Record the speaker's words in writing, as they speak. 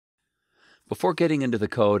Before getting into the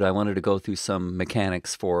code, I wanted to go through some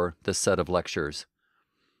mechanics for this set of lectures.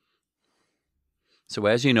 So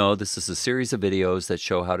as you know, this is a series of videos that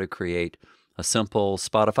show how to create a simple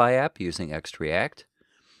Spotify app using ExtReact.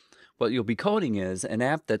 What you'll be coding is an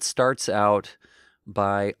app that starts out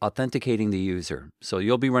by authenticating the user. So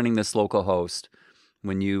you'll be running this localhost.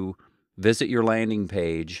 When you visit your landing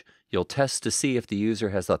page, you'll test to see if the user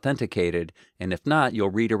has authenticated, and if not, you'll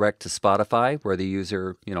redirect to Spotify where the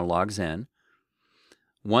user, logs in.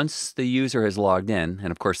 Once the user has logged in,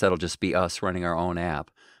 and of course that'll just be us running our own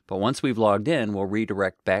app, but once we've logged in, we'll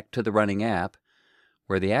redirect back to the running app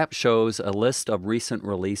where the app shows a list of recent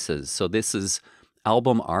releases. So this is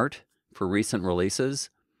album art for recent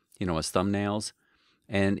releases, as thumbnails.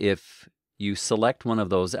 And if you select one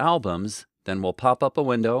of those albums, then we'll pop up a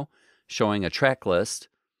window showing a track list.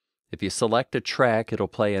 If you select a track, it'll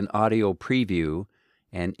play an audio preview,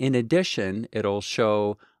 and in addition, it'll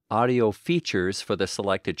show audio features for the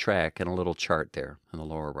selected track and a little chart there on the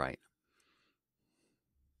lower right.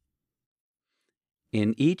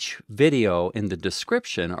 In each video in the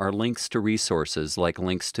description are links to resources like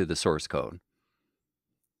links to the source code.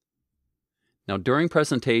 Now during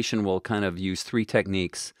presentation, we'll kind of use three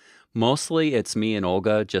techniques. Mostly it's me and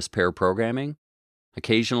Olga just pair programming.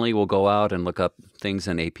 Occasionally we'll go out and look up things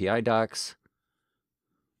in API docs.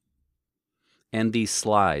 And these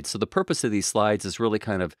slides. So the purpose of these slides is really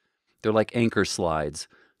they're like anchor slides.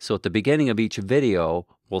 So at the beginning of each video,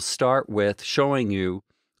 we'll start with showing you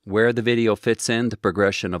where the video fits in the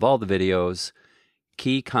progression of all the videos,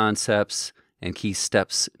 key concepts, and key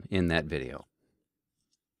steps in that video.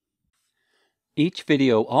 Each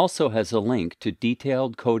video also has a link to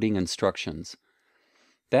detailed coding instructions.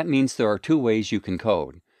 That means there are two ways you can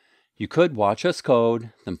code. You could watch us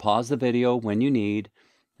code, then pause the video when you need,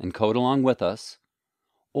 and code along with us.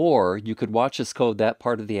 Or you could watch us code that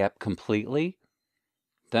part of the app completely,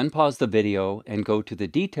 then pause the video and go to the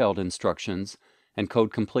detailed instructions and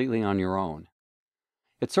code completely on your own.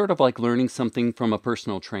 It's sort of like learning something from a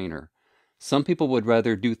personal trainer. Some people would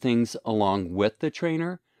rather do things along with the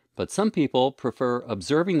trainer, but some people prefer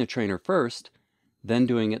observing the trainer first, then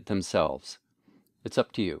doing it themselves. It's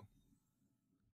up to you.